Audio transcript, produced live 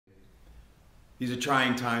These are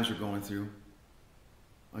trying times we're going through.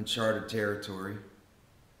 Uncharted territory,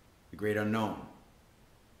 the great unknown.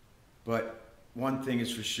 But one thing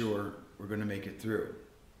is for sure, we're going to make it through.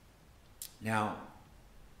 Now,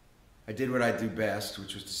 I did what I do best,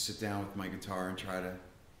 which was to sit down with my guitar and try to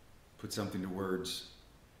put something to words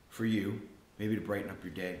for you, maybe to brighten up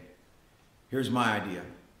your day. Here's my idea.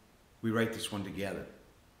 We write this one together.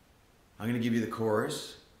 I'm going to give you the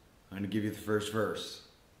chorus. I'm going to give you the first verse.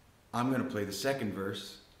 I'm going to play the second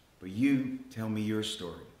verse, but you tell me your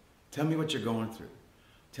story. Tell me what you're going through.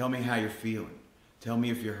 Tell me how you're feeling. Tell me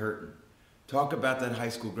if you're hurting. Talk about that high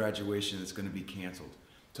school graduation that's going to be canceled.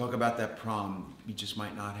 Talk about that prom you just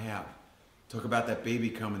might not have. Talk about that baby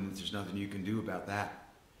coming and there's nothing you can do about that.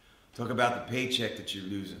 Talk about the paycheck that you're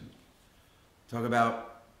losing. Talk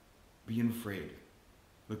about being afraid,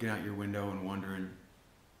 looking out your window and wondering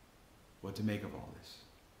what to make of all this.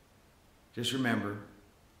 Just remember,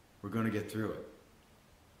 we're going to get through it.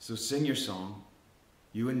 So sing your song,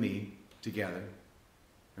 you and me, together.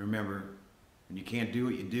 And remember, when you can't do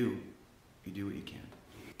what you do what you can.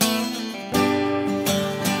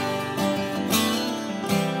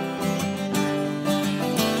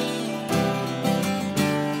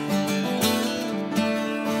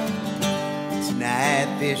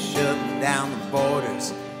 Tonight they're shutting down the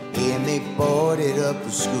borders, and they boarded up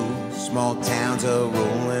the school. Small towns are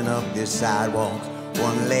rolling up their sidewalks,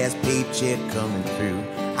 one last paycheck coming through.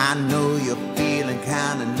 I know you're feeling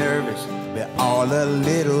kinda nervous, but all a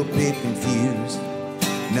little bit confused.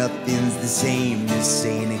 Nothing's the same, this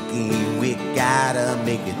ain't a game, we gotta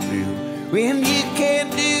make it through. When you can't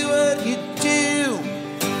do what you do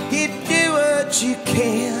what you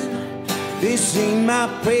can. This ain't my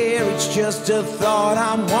prayer, it's just a thought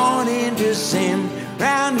I'm wanting to send.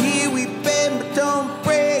 Round here we bend but don't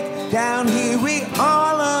break, down here we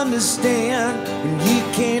all understand. When you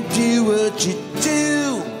can't do what you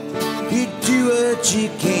do what you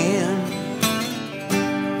can.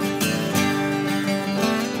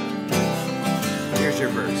 Here's your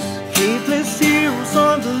verse. Faithless heroes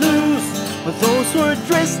on the loose, but those who are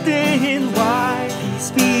dressed in white.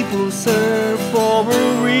 These people serve for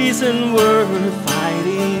a reason worth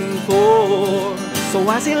fighting for. So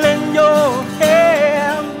I say lend your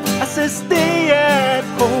hand, I say stay at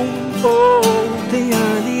home. Oh, they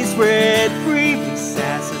earn these red freebies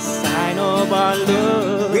as a sign of our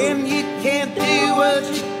love. When you can't do what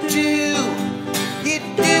you do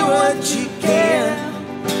what you can.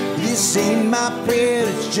 This ain't my prayer,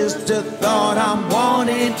 it's just a thought I'm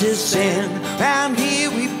wanting to send. Round here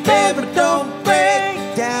we bend but don't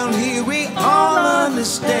break, down here we all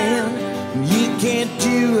understand. You can't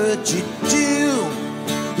do what you do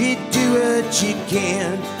what you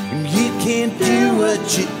can. And you can't do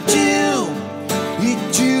what you do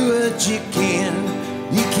what you can.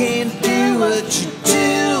 You can't do what you do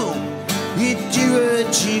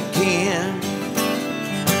what you can.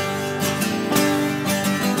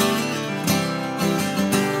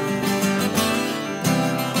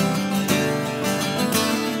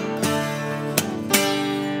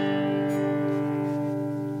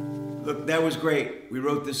 Look, that was great. We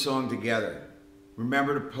wrote this song together.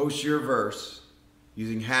 Remember to post your verse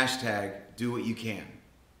using hashtag DoWhatYouCan.